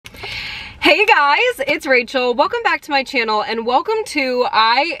Hey guys, it's Rachel. Welcome back to my channel and welcome to,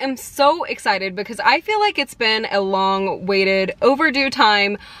 I am so excited because I feel like it's been a long waited, overdue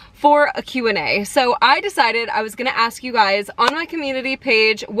time for a Q&A. So I decided I was gonna ask you guys on my community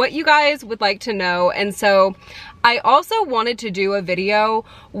page what you guys would like to know. And so I also wanted to do a video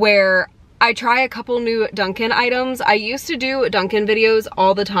where I try a couple new Dunkin' items. I used to do Dunkin' videos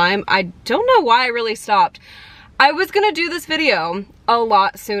all the time. I don't know why I really stopped. I was gonna do this video a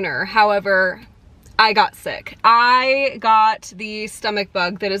lot sooner. However, I got sick. I got the stomach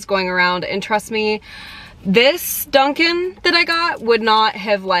bug that is going around, and trust me, this Dunkin' that I got would not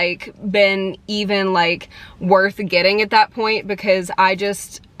have been even worth getting at that point because I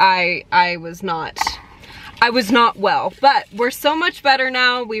was not well. But we're so much better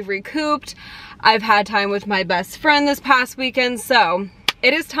now. We've recouped. I've had time with my best friend this past weekend, so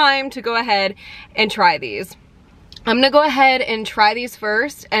it is time to go ahead and try these. I'm gonna go ahead and try these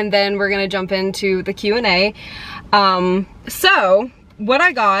first, and then we're gonna jump into the Q&A. So what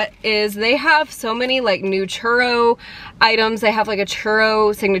I got is they have so many new churro items. They have a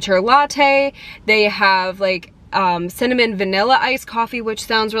churro signature latte. They have cinnamon vanilla iced coffee, which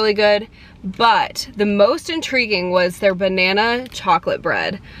sounds really good. But the most intriguing was their banana chocolate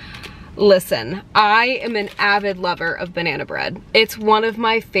bread. Listen, I am an avid lover of banana bread. It's one of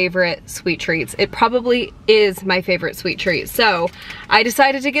my favorite sweet treats. It probably is my favorite sweet treat. So I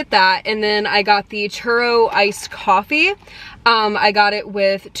decided to get that, and then I got the churro iced coffee. I got it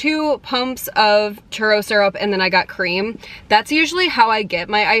with 2 pumps of churro syrup, and then I got cream. That's usually how I get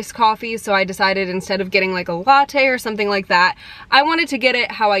my iced coffee, so I decided instead of getting a latte or something like that, I wanted to get it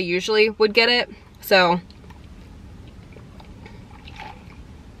how I usually would get it. So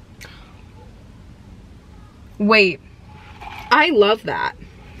wait, I love that.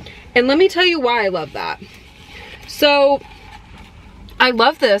 And let me tell you why I love that. So I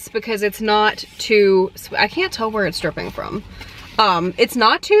love this because it's not too, I can't tell where it's dripping from. It's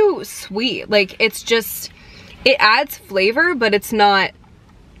not too sweet. It's just, it adds flavor, but it's not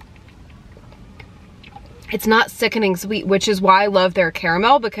sickening sweet, which is why I love their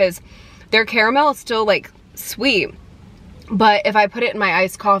caramel, because their caramel is still sweet. But if I put it in my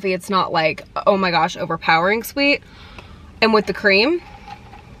iced coffee, it's not oh my gosh, overpowering sweet. And with the cream,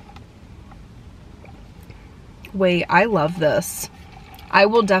 wait, I love this. I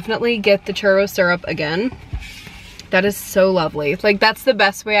will definitely get the churro syrup again. That is so lovely. That's the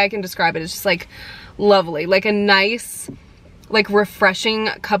best way I can describe it. It's just lovely. A nice, refreshing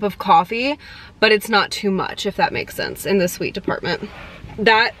cup of coffee, but it's not too much, if that makes sense, in the sweet department.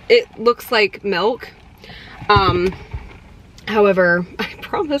 That, it looks like milk. However, I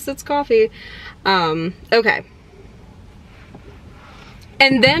promise it's coffee. Okay.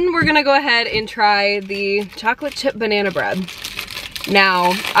 And then we're gonna go ahead and try the chocolate chip banana bread.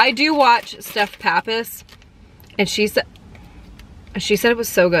 Now, I do watch Steph Pappas, and she said it was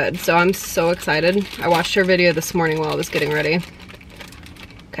so good, so I'm so excited. I watched her video this morning while I was getting ready.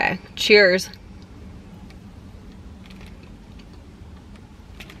 Okay, cheers.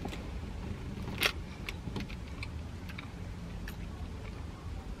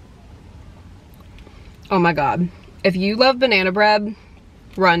 Oh my God. If you love banana bread,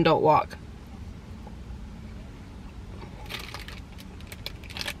 run, don't walk.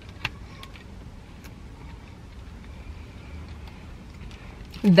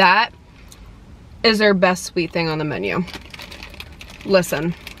 That is their best sweet thing on the menu.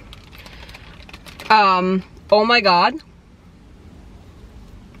 Listen. Oh my God.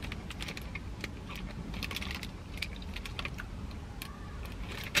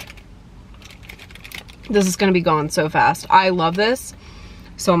 This is gonna be gone so fast. I love this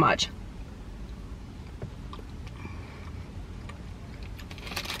so much.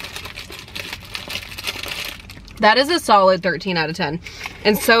 That is a solid 13 out of 10.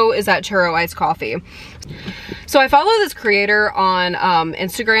 And so is that churro iced coffee. So I follow this creator on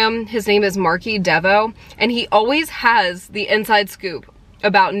Instagram. His name is Marky Devo, and he always has the inside scoop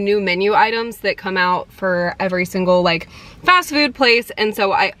about new menu items that come out for every single fast food place. And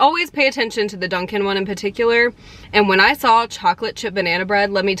so I always pay attention to the Dunkin' one in particular. And when I saw chocolate chip banana bread,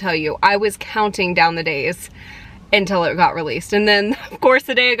 let me tell you, I was counting down the days until it got released. And then of course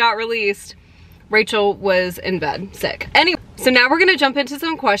the day it got released, Rachel was in bed sick. Anyway, so now we're gonna jump into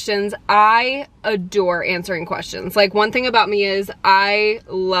some questions. I adore answering questions. One thing about me is I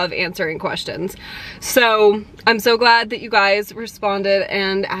love answering questions. So I'm so glad that you guys responded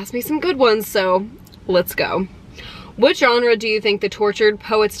and asked me some good ones, so let's go. What genre do you think the Tortured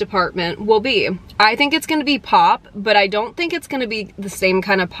Poets department will be? I think it's gonna be pop, but I don't think it's gonna be the same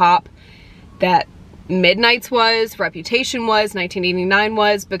kind of pop that Midnight's was, Reputation was, 1989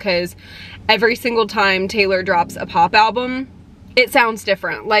 was, because every single time Taylor drops a pop album, it sounds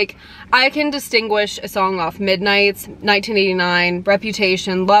different. Like, I can distinguish a song off Midnight's, 1989,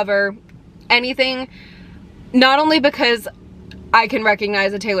 Reputation, Lover, anything, not only because I can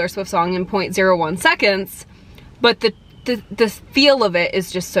recognize a Taylor Swift song in 0.01 seconds, but the feel of it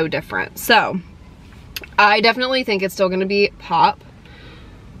is just so different. So I definitely think it's still gonna be pop.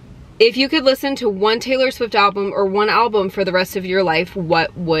 If you could listen to one Taylor Swift album or one album for the rest of your life,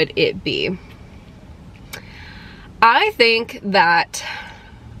 what would it be? I think that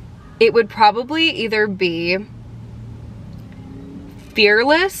it would probably either be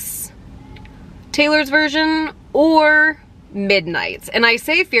Fearless, Taylor's version, or Midnight's. And I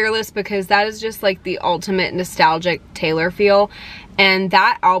say Fearless because that is just like the ultimate nostalgic Taylor feel, and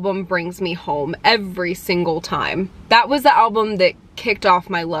that album brings me home every single time. That was the album that kicked off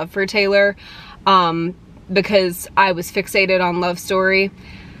my love for Taylor, because I was fixated on Love Story.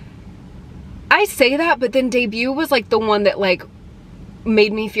 I say that, but then Debut was like the one that like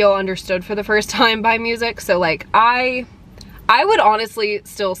made me feel understood for the first time by music. So like I would honestly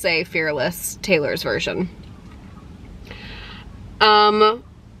still say Fearless, Taylor's version.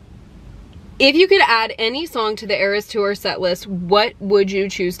 If you could add any song to the Eras Tour set list, what would you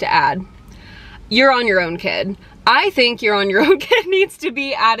choose to add? You're on Your Own, Kid. I think You're on Your Own, Kid needs to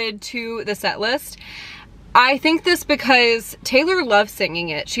be added to the set list. I think this because Taylor loves singing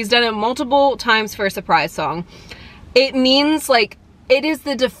it. She's done it multiple times for a surprise song. It means like, it is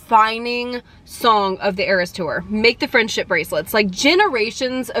the defining song of the Eras Tour. Make the friendship bracelets. Like,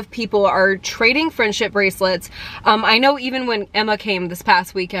 generations of people are trading friendship bracelets. I know even when Emma came this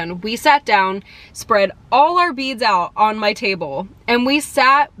past weekend, we sat down, spread all our beads out on my table, and we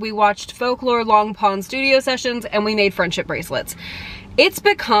watched Folklore Long Pond studio sessions, and we made friendship bracelets. It's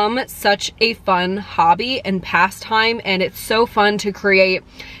become such a fun hobby and pastime, and it's so fun to create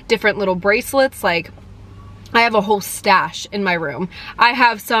different little bracelets. Like, I have a whole stash in my room. I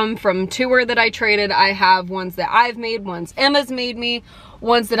have some from tour that I traded. I have ones that I've made, ones Emma's made me,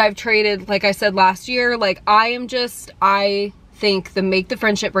 ones that I've traded, like I said, last year. Like, I think the Make the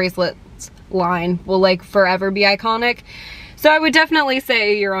Friendship Bracelets line will like forever be iconic. So I would definitely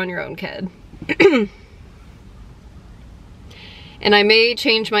say You're on Your Own, Kid. And I may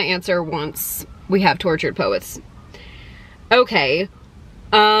change my answer once we have Tortured Poets. Okay.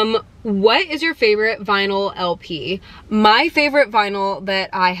 What is your favorite vinyl LP? My favorite vinyl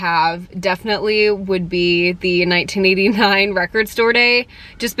that I have definitely would be the 1989 Record Store Day,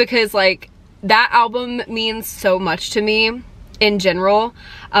 just because like that album means so much to me in general.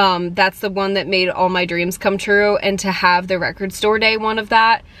 That's the one that made all my dreams come true, and to have the Record Store Day one of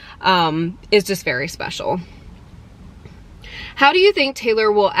that is just very special. How do you think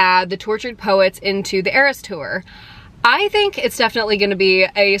Taylor will add the Tortured Poets into the Eras Tour? I think it's definitely going to be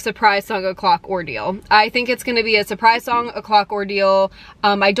a surprise song o'clock ordeal. I think it's going to be a surprise song o'clock ordeal.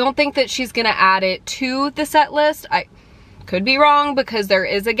 I don't think that she's going to add it to the set list. I could be wrong because there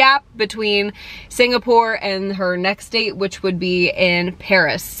is a gap between Singapore and her next date, which would be in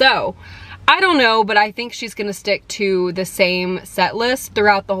Paris. So I don't know, but I think she's going to stick to the same set list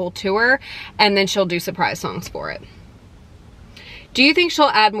throughout the whole tour, and then she'll do surprise songs for it. Do you think she'll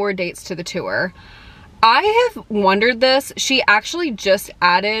add more dates to the tour? I have wondered this. She actually just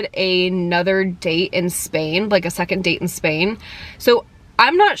added another date in Spain, like a second date in Spain. So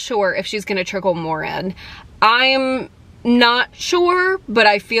I'm not sure if she's going to trickle more in. I'm not sure, but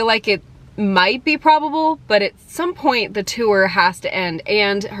I feel like it might be probable. But at some point, the tour has to end.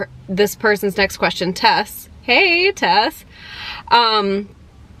 And this person's next question, Tess. Hey, Tess.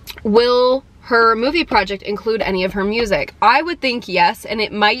 Will her movie project include any of her music? I would think yes, and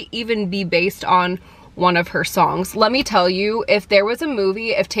it might even be based on one of her songs. Let me tell you, if there was a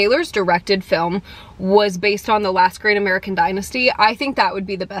movie, if Taylor's directed film was based on The Last Great American Dynasty, I think that would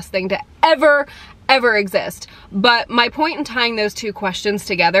be the best thing to ever exist. But my point in tying those two questions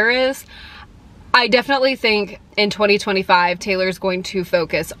together is, I definitely think in 2025, Taylor's going to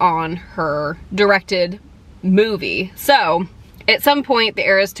focus on her directed movie. So at some point, the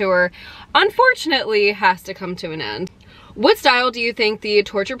Eras Tour, unfortunately, has to come to an end. What style do you think the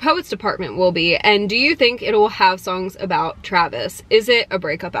Tortured Poets department will be? And do you think it will have songs about Travis? Is it a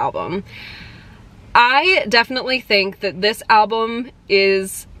breakup album? I definitely think that this album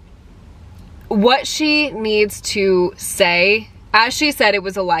is what she needs to say. As she said, it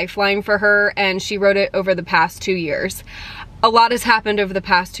was a lifeline for her, and she wrote it over the past 2 years. a lot has happened over the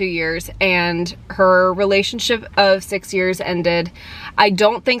past 2 years, and her relationship of 6 years ended. I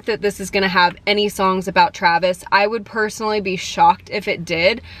don't think that this is gonna have any songs about Travis. I would personally be shocked if it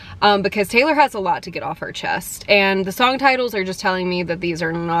did, because Taylor has a lot to get off her chest, and the song titles are just telling me that these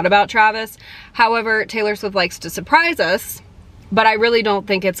are not about Travis. However, Taylor Swift likes to surprise us, but I really don't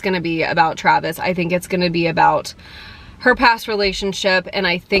think it's gonna be about Travis. I think it's gonna be about her past relationship, and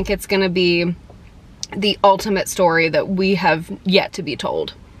I think it's gonna be the ultimate story that we have yet to be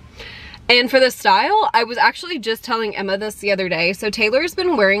told. And for the style, I was actually just telling Emma this the other day. So Taylor's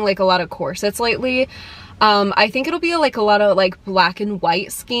been wearing like a lot of corsets lately. I think it'll be like a lot of like black and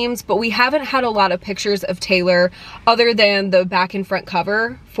white schemes, but we haven't had a lot of pictures of Taylor other than the back and front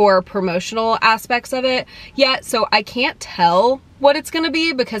cover for promotional aspects of it yet. So I can't tell what it's gonna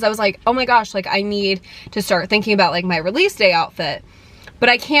be, because I was like, oh my gosh, like I need to start thinking about like my release day outfit, but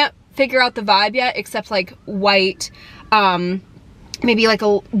I can't figure out the vibe yet, except like white, maybe like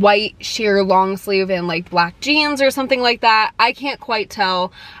a white sheer long sleeve and like black jeans or something like that. I can't quite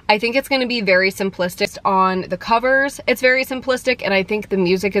tell. I think it's going to be very simplistic on the covers. It's very simplistic, and I think the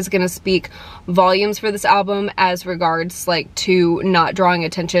music is going to speak volumes for this album as regards like to not drawing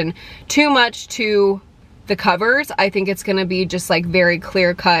attention too much to the covers. I think it's going to be just like very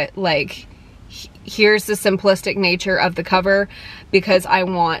clear cut, like here's the simplistic nature of the cover, because I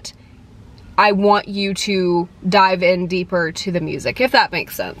want you to dive in deeper to the music, if that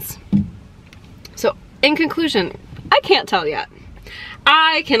makes sense. So in conclusion, I can't tell yet.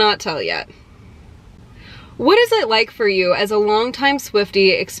 I cannot tell yet. What is it like for you as a longtime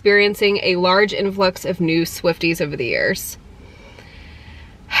Swiftie experiencing a large influx of new Swifties over the years?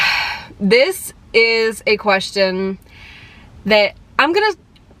 This is a question that I'm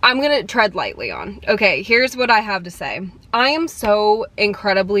gonna tread lightly on. Okay, here's what I have to say. I am so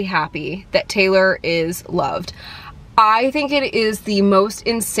incredibly happy that Taylor is loved. I think it is the most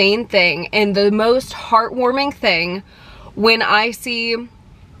insane thing and the most heartwarming thing when I see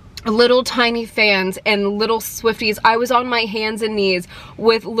little tiny fans and little Swifties. I was on my hands and knees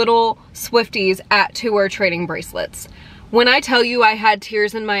with little Swifties at tour trading bracelets. When I tell you I had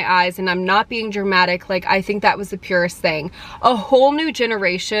tears in my eyes, and I'm not being dramatic, like I think that was the purest thing. A whole new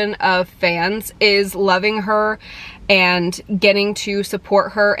generation of fans is loving her and getting to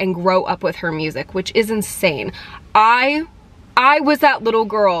support her and grow up with her music, which is insane. I was that little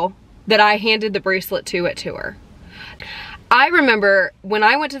girl that I handed the bracelet to at tour. I remember when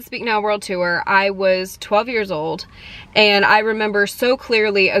I went to the Speak Now World Tour, I was 12 years old, and I remember so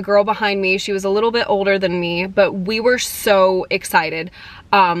clearly a girl behind me. She was a little bit older than me, but we were so excited.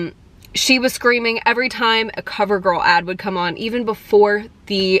 She was screaming every time a CoverGirl ad would come on, even before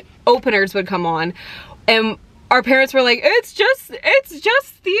the openers would come on. And our parents were like, it's just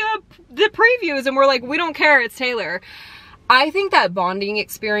the previews, and we're like, we don't care, it's Taylor. I think that bonding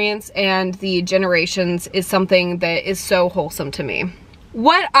experience and the generations is something that is so wholesome to me.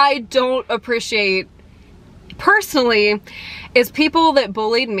 What I don't appreciate personally is people that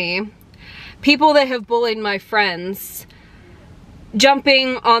bullied me, people that have bullied my friends,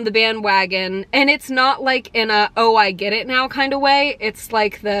 jumping on the bandwagon. And it's not like in a, oh, I get it now kind of way. It's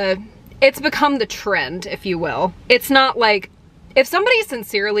like it's become the trend, if you will. It's not like, if somebody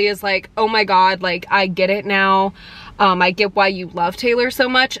sincerely is like, oh my God, like I get it now, I get why you love Taylor so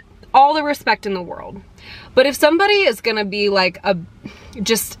much, all the respect in the world. But if somebody is gonna be like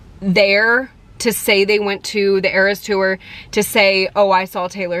just there to say they went to the Eras Tour, to say, oh, I saw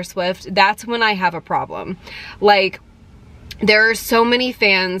Taylor Swift, that's when I have a problem. Like, there are so many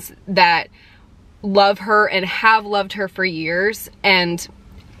fans that love her and have loved her for years, and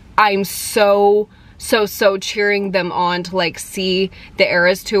I'm so cheering them on to like see the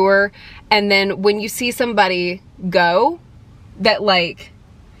Eras Tour. And then when you see somebody go that like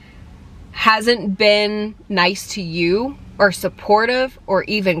hasn't been nice to you or supportive or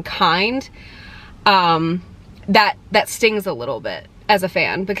even kind, that stings a little bit as a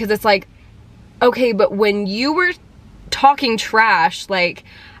fan, because it's like, okay, but when you were talking trash, like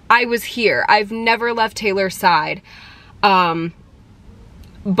I was here, I've never left Taylor's side, but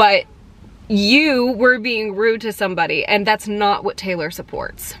you were being rude to somebody, and that's not what Taylor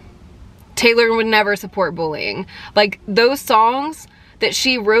supports. Taylor would never support bullying. Like, those songs that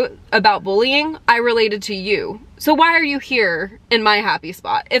she wrote about bullying, I related to you. So why are you here in my happy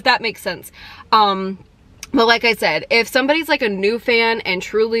spot, if that makes sense? But like I said, if somebody's like a new fan and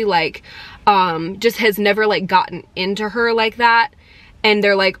truly like just has never like gotten into her like that, and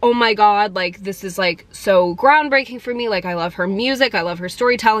they're like, oh my God, like this is like so groundbreaking for me, like I love her music, I love her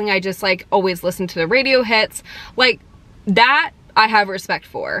storytelling, I just like always listen to the radio hits, like that I have respect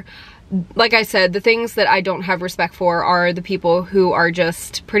for. like I said, the things that I don't have respect for are the people who are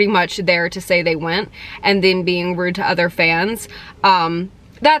just pretty much there to say they went and then being rude to other fans.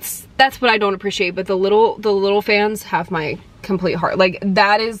 That's what I don't appreciate, but the little fans have my complete heart. Like,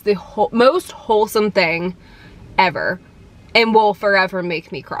 that is the most wholesome thing ever and will forever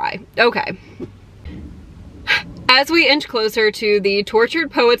make me cry. Okay. As we inch closer to the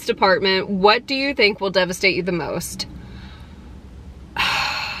Tortured Poets department, what do you think will devastate you the most?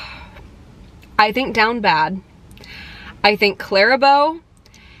 I think Down Bad. I think Clarabow,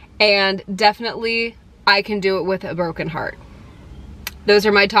 and definitely I Can Do It With a Broken Heart. Those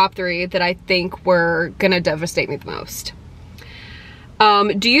are my top 3 that I think were gonna devastate me the most.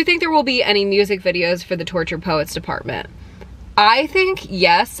 Do you think there will be any music videos for the Tortured Poets department? I think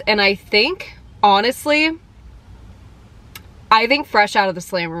yes, and I think, honestly, I think Fresh Out of the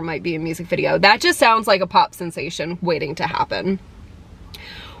Slammer might be a music video. That just sounds like a pop sensation waiting to happen.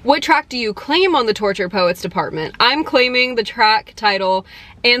 What track do you claim on the Tortured Poets department? I'm claiming the track title,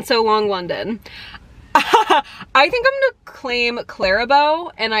 And So Long London. I think I'm gonna claim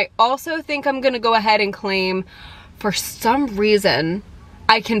Clarabow, and I also think I'm gonna go ahead and claim, for some reason,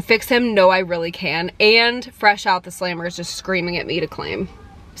 I Can Fix Him, No I Really Can, and Fresh Out the Slammer is just screaming at me to claim.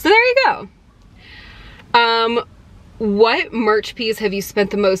 So there you go. What merch piece have you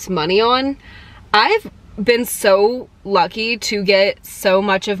spent the most money on? I've been so lucky to get so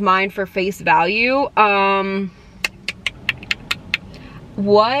much of mine for face value.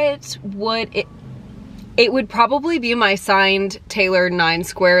 What would it would probably be my signed Taylor 9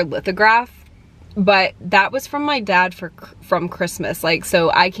 square lithograph, but that was from my dad from Christmas, like, so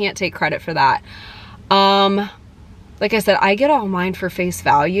I can't take credit for that. Like I said, I get all mine for face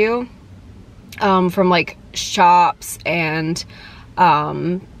value, from like shops and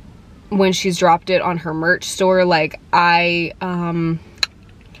when she's dropped it on her merch store. Like, I'm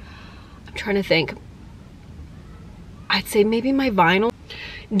trying to think. I'd say maybe my vinyl.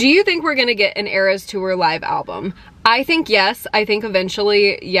 Do you think we're gonna get an Eras Tour live album? I think yes. I think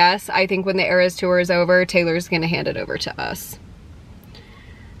eventually, yes. I think when the Eras Tour is over, Taylor's gonna hand it over to us.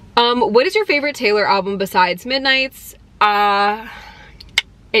 What is your favorite Taylor album besides Midnights?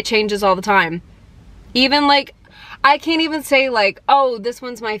 It changes all the time. Even like, I can't even say like, oh, this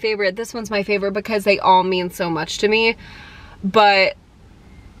one's my favorite, this one's my favorite, because they all mean so much to me. But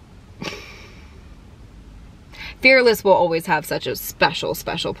Fearless will always have such a special,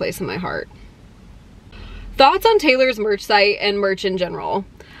 special place in my heart. Thoughts on Taylor's merch site and merch in general?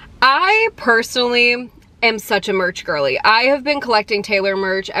 I personally am such a merch girly. I have been collecting Taylor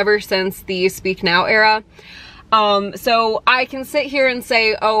merch ever since the Speak Now era. So I can sit here and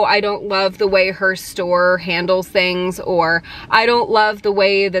say, oh, I don't love the way her store handles things, or I don't love the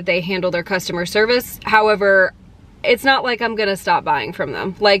way that they handle their customer service. However, it's not like I'm gonna stop buying from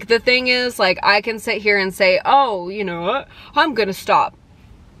them. Like, the thing is, like, I can sit here and say, oh, you know what, I'm gonna stop.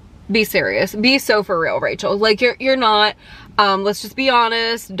 Be serious. Be so for real, Rachel. Like, you're not. Let's just be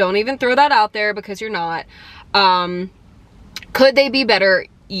honest. Don't even throw that out there, because you're not. Could they be better?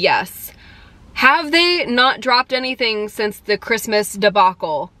 Yes. Have they not dropped anything since the Christmas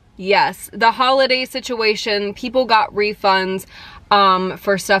debacle? Yes. The holiday situation, people got refunds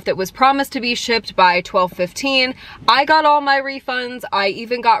for stuff that was promised to be shipped by 12/15. I got all my refunds. I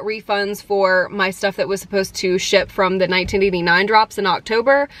even got refunds for my stuff that was supposed to ship from the 1989 drops in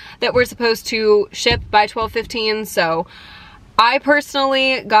October that were supposed to ship by 12/15. So I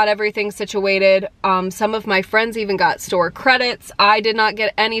personally got everything situated. Some of my friends even got store credits. I did not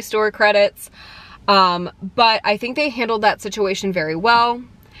get any store credits. But I think they handled that situation very well.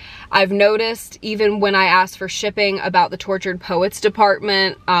 I've noticed, even when I asked for shipping about the Tortured Poets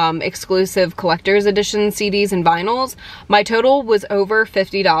department, exclusive collector's edition CDs and vinyls, my total was over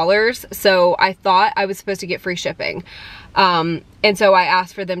 $50. So I thought I was supposed to get free shipping. And so I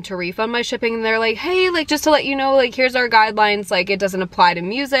asked for them to refund my shipping, and they're like, hey, like, just to let you know, like, here's our guidelines, like, it doesn't apply to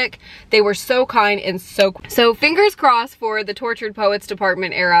music. They were so kind and so fingers crossed for the Tortured Poets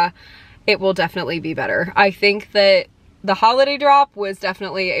department era. It will definitely be better. I think that the holiday drop was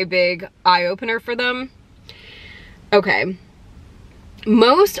definitely a big eye-opener for them. Okay.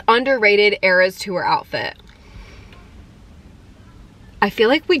 Most underrated Eras Tour outfit. I feel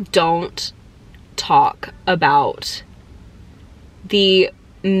like we don't talk about the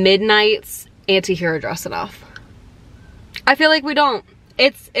Midnights anti-hero dress enough. I feel like we don't.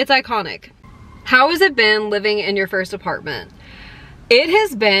 It's iconic. How has it been living in your first apartment? It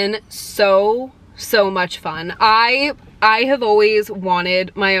has been so much fun. I I have always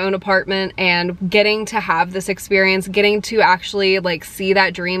wanted my own apartment, and getting to have this experience, getting to actually like see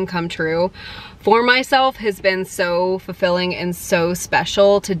that dream come true for myself has been so fulfilling and so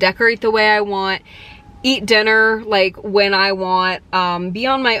special. To decorate the way I want, eat dinner like when I want, be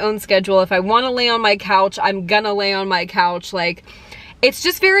on my own schedule. If I want to lay on my couch, I'm gonna lay on my couch. Like, it's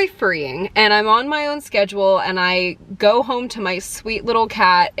just very freeing, and I'm on my own schedule, and I go home to my sweet little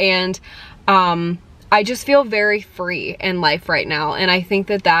cat, and I just feel very free in life right now. And I think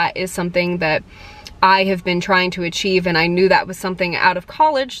that that is something that I have been trying to achieve, and I knew that was something out of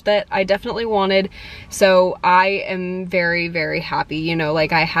college that I definitely wanted. So I am very, very happy. You know,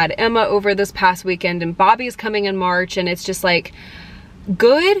 like, I had Emma over this past weekend, and Bobby's coming in March, and it's just like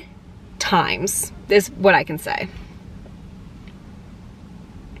good times is what I can say.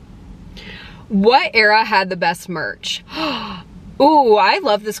 What era had the best merch? Ooh, I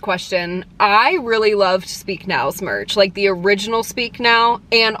love this question. I really loved Speak Now's merch, like the original Speak Now,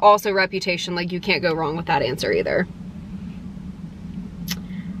 and also Reputation. Like, you can't go wrong with that answer either.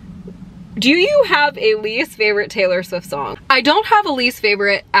 Do you have a least favorite Taylor Swift song? I don't have a least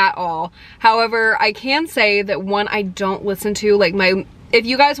favorite at all. However, I can say that one I don't listen to, like if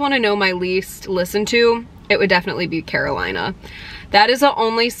you guys want to know my least listen to, it would definitely be Carolina. That is the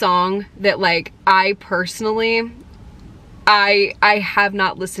only song that, like, I personally, I have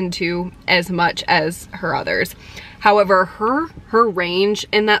not listened to as much as her others. However, her range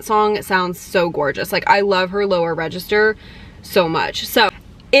in that song sounds so gorgeous. Like, I love her lower register so much. So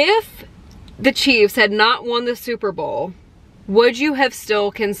if the Chiefs had not won the Super Bowl, would you have still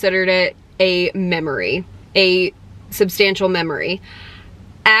considered it a memory, a substantial memory?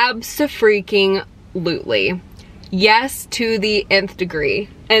 Abso-freaking-lutely. Yes, to the nth degree.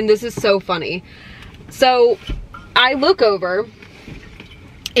 And this is so funny. So I look over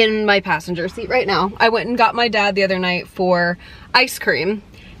in my passenger seat right now. I went and got my dad the other night for ice cream,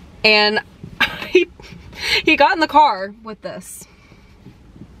 and he got in the car with this.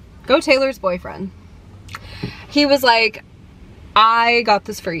 Go Taylor's boyfriend. He was like, I got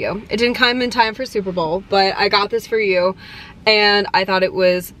this for you. It didn't come in time for Super Bowl, but I got this for you, and I thought it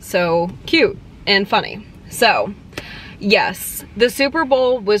was so cute and funny. So yes, the Super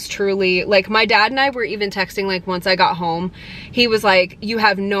Bowl was truly, like, my dad and I were even texting, like, once I got home. He was like, you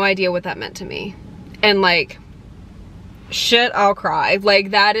have no idea what that meant to me. And, like, shit, I'll cry.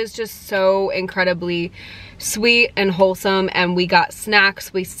 Like, that is just so incredibly sweet and wholesome. And we got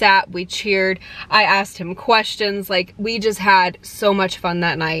snacks, we sat, we cheered, I asked him questions. Like, we just had so much fun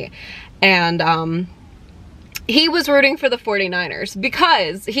that night. And he was rooting for the 49ers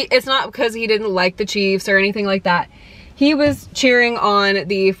because it's not because he didn't like the Chiefs or anything like that. He was cheering on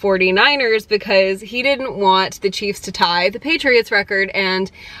the 49ers because he didn't want the Chiefs to tie the Patriots record, and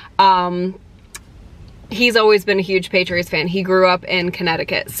he's always been a huge Patriots fan. He grew up in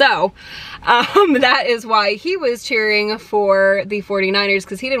Connecticut. So that is why he was cheering for the 49ers,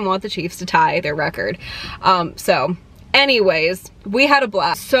 because he didn't want the Chiefs to tie their record. So anyways, we had a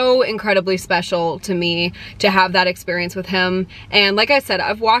blast. So incredibly special to me to have that experience with him. And like I said,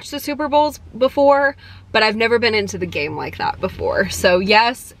 I've watched the Super Bowls before, but I've never been into the game like that before. So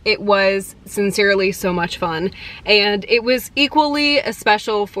yes, it was sincerely so much fun, and it was equally as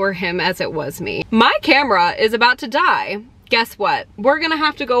special for him as it was me. My camera is about to die. Guess what? We're gonna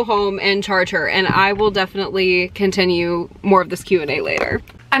have to go home and charge her, and I will definitely continue more of this Q&A later.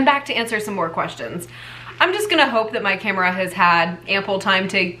 I'm back to answer some more questions. I'm just gonna hope that my camera has had ample time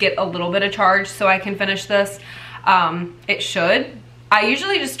to get a little bit of charge so I can finish this. It should. I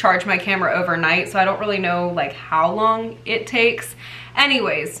usually just charge my camera overnight, so I don't really know like how long it takes.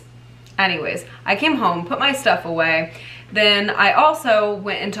 Anyways, I came home, put my stuff away. Then I also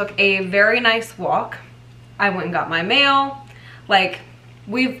went and took a very nice walk. I went and got my mail. Like,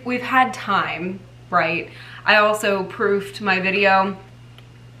 we've had time, right? I also proofed my video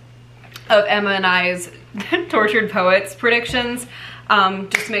of Emma and I's Tortured Poets predictions,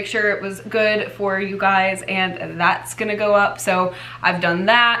 just to make sure it was good for you guys, and that's gonna go up. So I've done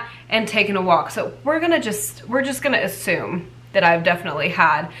that and taken a walk. So we're just gonna assume that I've definitely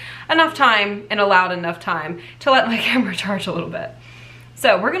had enough time and allowed enough time to let my camera charge a little bit.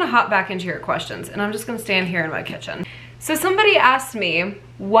 So we're gonna hop back into your questions, and I'm just gonna stand here in my kitchen. So somebody asked me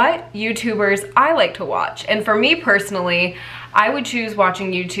what YouTubers I like to watch, and for me personally, I would choose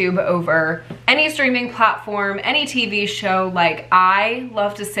watching YouTube over any streaming platform, any TV show. Like, I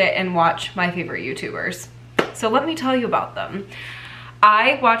love to sit and watch my favorite YouTubers. So let me tell you about them.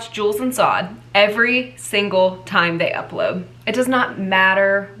 I watch Jules and Sod every single time they upload. It does not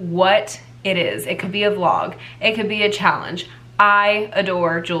matter what it is. It could be a vlog, it could be a challenge. I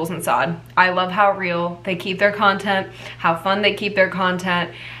adore Jules and Sod. I love how real they keep their content, how fun they keep their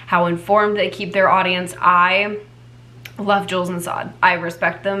content, how informed they keep their audience. I love Jules and Sod. I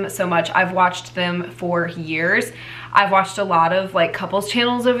respect them so much. I've watched them for years. I've watched a lot of like couples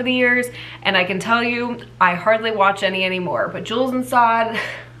channels over the years, and I can tell you I hardly watch any anymore, but Jules and Sod,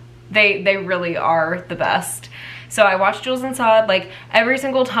 they really are the best. So I watch Jules and Sod like every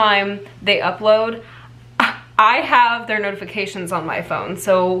single time they upload. I have their notifications on my phone,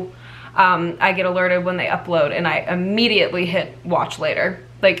 so I get alerted when they upload, and I immediately hit watch later,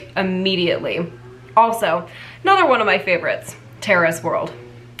 like immediately. Also, another one of my favorites, Tara's World.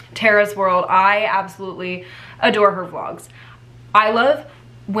 Tara's World, I absolutely adore her vlogs. I love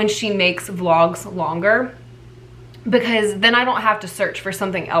when she makes vlogs longer, because then I don't have to search for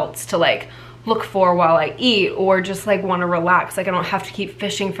something else to like look for while I eat, or just like want to relax. Like I don't have to keep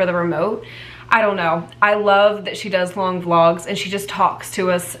fishing for the remote. I don't know. I love that she does long vlogs and she just talks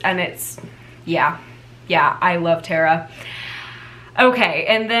to us, and it's, yeah, I love Tara. Okay,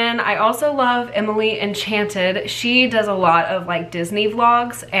 and then I also love Emily Enchanted. She does a lot of like Disney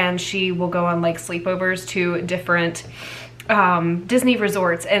vlogs, and she will go on like sleepovers to different Disney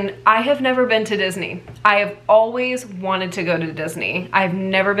resorts, and I have never been to Disney. I have always wanted to go to Disney. I've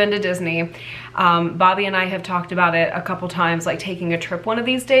never been to Disney. Bobby and I have talked about it a couple times, like taking a trip one of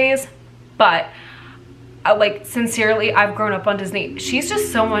these days, but like sincerely, I've grown up on Disney. She's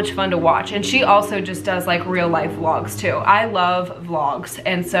just so much fun to watch, and she also just does like real life vlogs too. I love vlogs,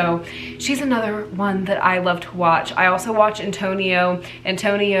 and so she's another one that I love to watch. I also watch Antonio.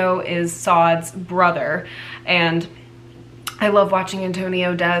 Antonio is Sod's brother, and I love watching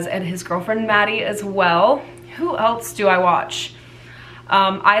Antonio Dez and his girlfriend Maddie as well. Who else do I watch?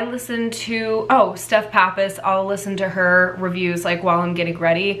 I listen to, oh, Steph Pappas. I'll listen to her reviews like while I'm getting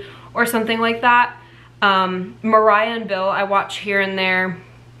ready or something like that. Mariah and Bill I watch here and there,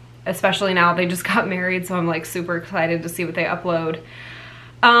 especially now they just got married, so I'm like super excited to see what they upload.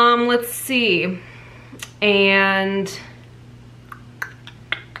 Let's see, and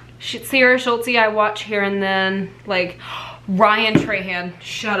Sierra Schultze I watch here and then. Like Ryan Trahan,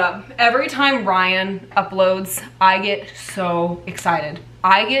 shut up. Every time Ryan uploads, I get so excited.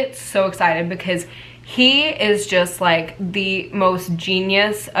 I get so excited because he is just like the most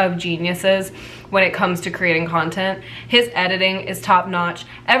genius of geniuses when it comes to creating content. His editing is top notch.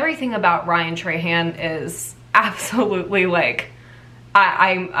 Everything about Ryan Trahan is absolutely like,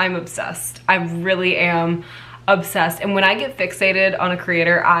 I'm obsessed. I really am obsessed. And when I get fixated on a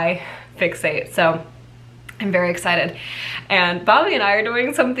creator, I fixate. So I'm very excited. And Bobby and I are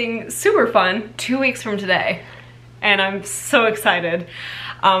doing something super fun 2 weeks from today, and I'm so excited.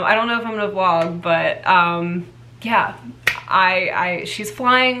 I don't know if I'm gonna vlog, but yeah, she's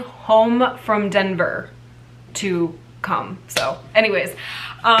flying home from Denver to come. So anyways,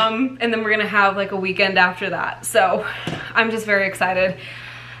 and then we're gonna have like a weekend after that. So I'm just very excited.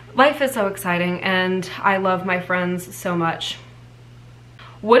 Life is so exciting, and I love my friends so much.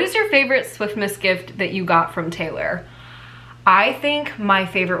 What is your favorite Swiftmas gift that you got from Taylor? I think my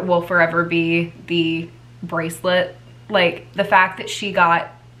favorite will forever be the bracelet. Like the fact that she got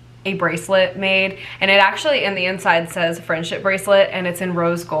a bracelet made, and it actually in the inside says friendship bracelet, and it's in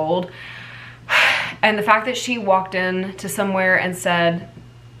rose gold. And the fact that she walked in to somewhere and said,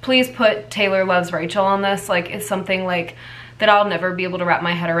 please put Taylor Loves Rachel on this, like it's something like that I'll never be able to wrap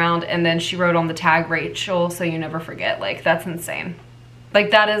my head around. And then she wrote on the tag Rachel so you never forget. Like that's insane.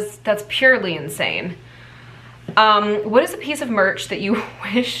 Like that's purely insane. What is a piece of merch that you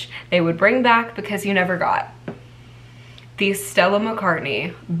wish they would bring back because you never got? The Stella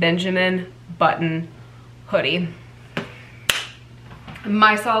McCartney Benjamin Button hoodie.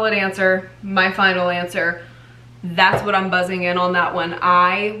 My solid answer, my final answer, that's what I'm buzzing in on that one.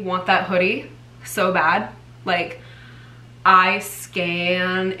 I want that hoodie so bad. Like I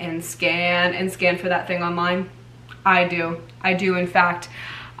scan and scan and scan for that thing online. I do in fact,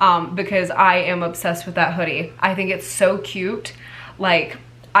 because I am obsessed with that hoodie. I think it's so cute. Like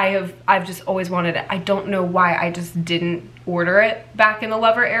I've just always wanted it. I don't know why I just didn't order it back in the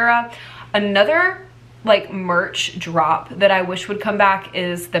Lover era. Another like merch drop that I wish would come back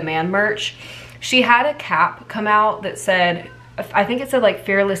is the man merch. She had a cap come out that said, I think it said like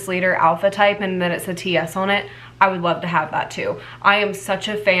Fearless Leader Alpha Type, and then it said TS on it. I would love to have that too. I am such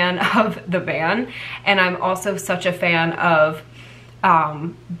a fan of the band, and I'm also such a fan of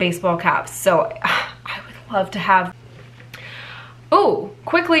baseball caps. So I would love to have. Ooh,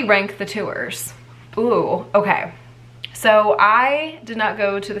 quickly rank the tours. Ooh, okay. So I did not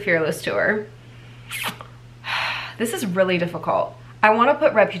go to the Fearless tour. This is really difficult. I want to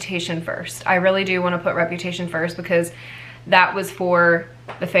put Reputation first. I really do want to put Reputation first because that was for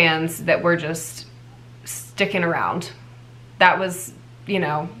the fans that were just sticking around. That was, you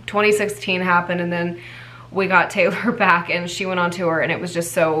know, 2016 happened, and then we got Taylor back and she went on tour, and it was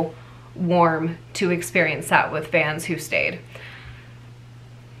just so warm to experience that with fans who stayed.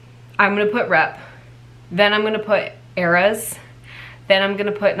 I'm gonna put Rep, then I'm gonna put Eras, then I'm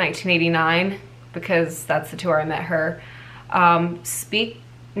gonna put 1989 because that's the tour I met her. Speak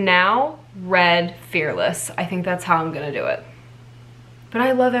Now, Red, Fearless. I think that's how I'm gonna do it. But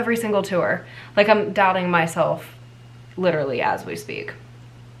I love every single tour. Like, I'm doubting myself literally as we speak.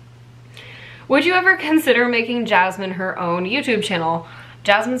 Would you ever consider making Jasmine her own YouTube channel?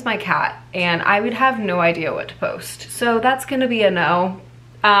 Jasmine's my cat, and I would have no idea what to post. So that's gonna be a no.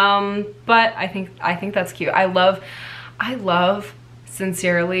 But I think that's cute. I love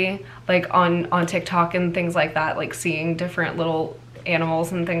sincerely, like on TikTok and things like that, like seeing different little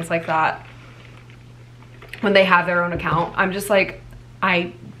animals and things like that when they have their own account. I'm just like,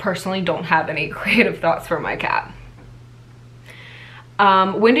 I personally don't have any creative thoughts for my cat.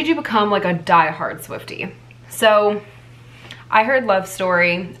 When did you become like a diehard Swiftie? So I heard Love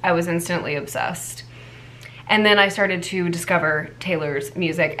Story, I was instantly obsessed. And then I started to discover Taylor's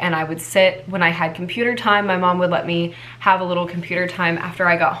music, and I would sit when I had computer time. My mom would let me have a little computer time after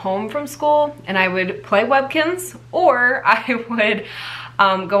I got home from school, and I would play Webkins, or I would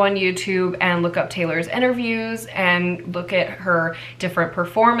go on YouTube and look up Taylor's interviews and look at her different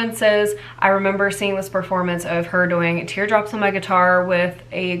performances. I remember seeing this performance of her doing Teardrops on My Guitar with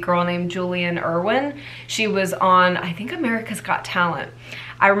a girl named Julian Irwin. She was on, I think, America's Got Talent.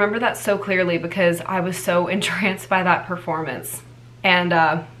 I remember that so clearly because I was so entranced by that performance. And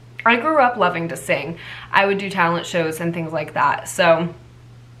I grew up loving to sing. I would do talent shows and things like that. So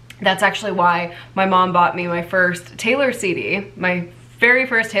that's actually why my mom bought me my first Taylor CD. My very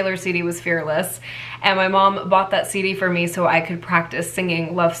first Taylor CD was Fearless. And my mom bought that CD for me so I could practice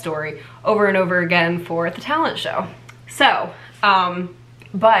singing Love Story over and over again for the talent show. So,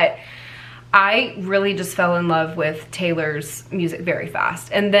 but I really just fell in love with Taylor's music very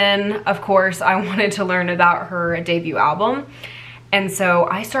fast. And then, of course, I wanted to learn about her debut album. And so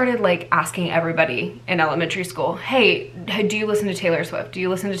I started like asking everybody in elementary school, hey, do you listen to Taylor Swift? Do you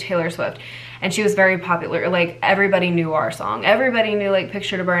listen to Taylor Swift? And she was very popular. Like, everybody knew our song. Everybody knew like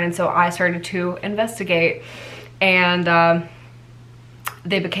Picture to Burn. And so I started to investigate, and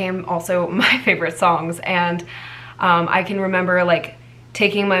they became also my favorite songs. And I can remember like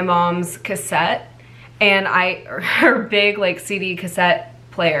taking my mom's cassette and her big like CD cassette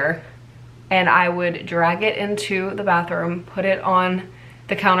player, and I would drag it into the bathroom, put it on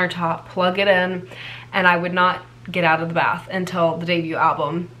the countertop, plug it in, and I would not get out of the bath until the debut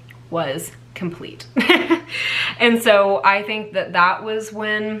album was complete. And so I think that that was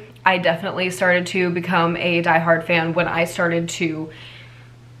when I definitely started to become a diehard fan, when I started to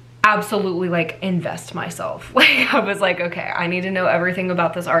absolutely like invest myself. Like, I was like, okay, I need to know everything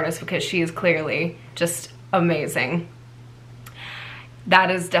about this artist because she is clearly just amazing.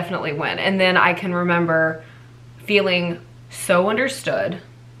 That is definitely when. And then I can remember feeling so understood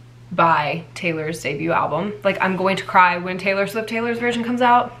by Taylor's debut album. Like, I'm going to cry when Taylor Swift Taylor's version comes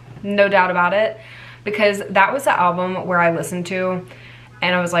out, no doubt about it, because that was the album where I listened to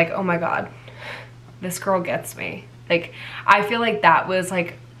and I was like, oh my God, this girl gets me. Like, I feel like that was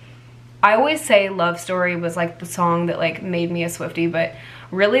like, I always say Love Story was like the song that like made me a Swiftie, but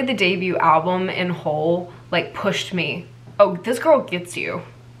really the debut album in whole like pushed me. Oh, this girl gets you.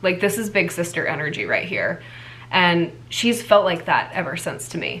 Like, this is big sister energy right here. And she's felt like that ever since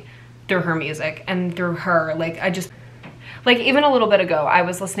to me, through her music and through her. Like, I just, like, even a little bit ago, I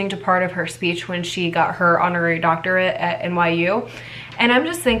was listening to part of her speech when she got her honorary doctorate at NYU. And I'm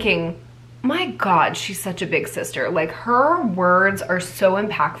just thinking, my God, she's such a big sister. Like, her words are so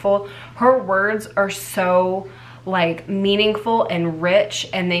impactful. Her words are so like meaningful and rich,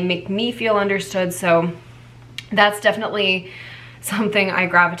 and they make me feel understood. So that's definitely something I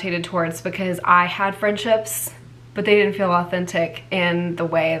gravitated towards, because I had friendships, but they didn't feel authentic in the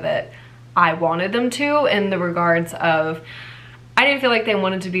way that I wanted them to, in the regards of, I didn't feel like they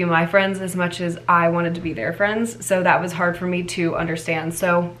wanted to be my friends as much as I wanted to be their friends. So that was hard for me to understand.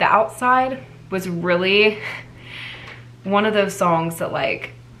 So The Outside was really one of those songs that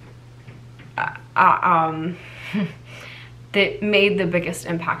like, that made the biggest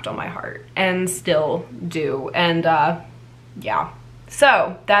impact on my heart, and still do. And yeah,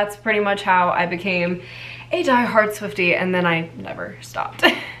 so that's pretty much how I became a diehard Swiftie, and then I never stopped.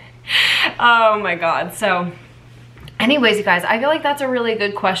 Oh my God. So Anyways, you guys, I feel like that's a really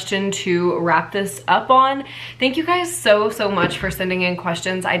good question to wrap this up on. Thank you guys so much for sending in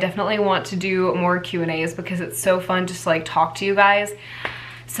questions. I definitely want to do more Q&As because it's so fun just to like talk to you guys.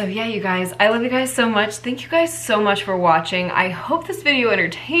 So yeah, you guys, I love you guys so much. Thank you guys so much for watching. I hope this video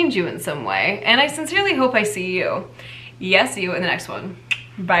entertained you in some way, and I sincerely hope I see you. Yes, see you in the next one.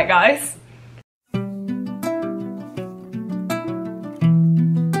 Bye, guys.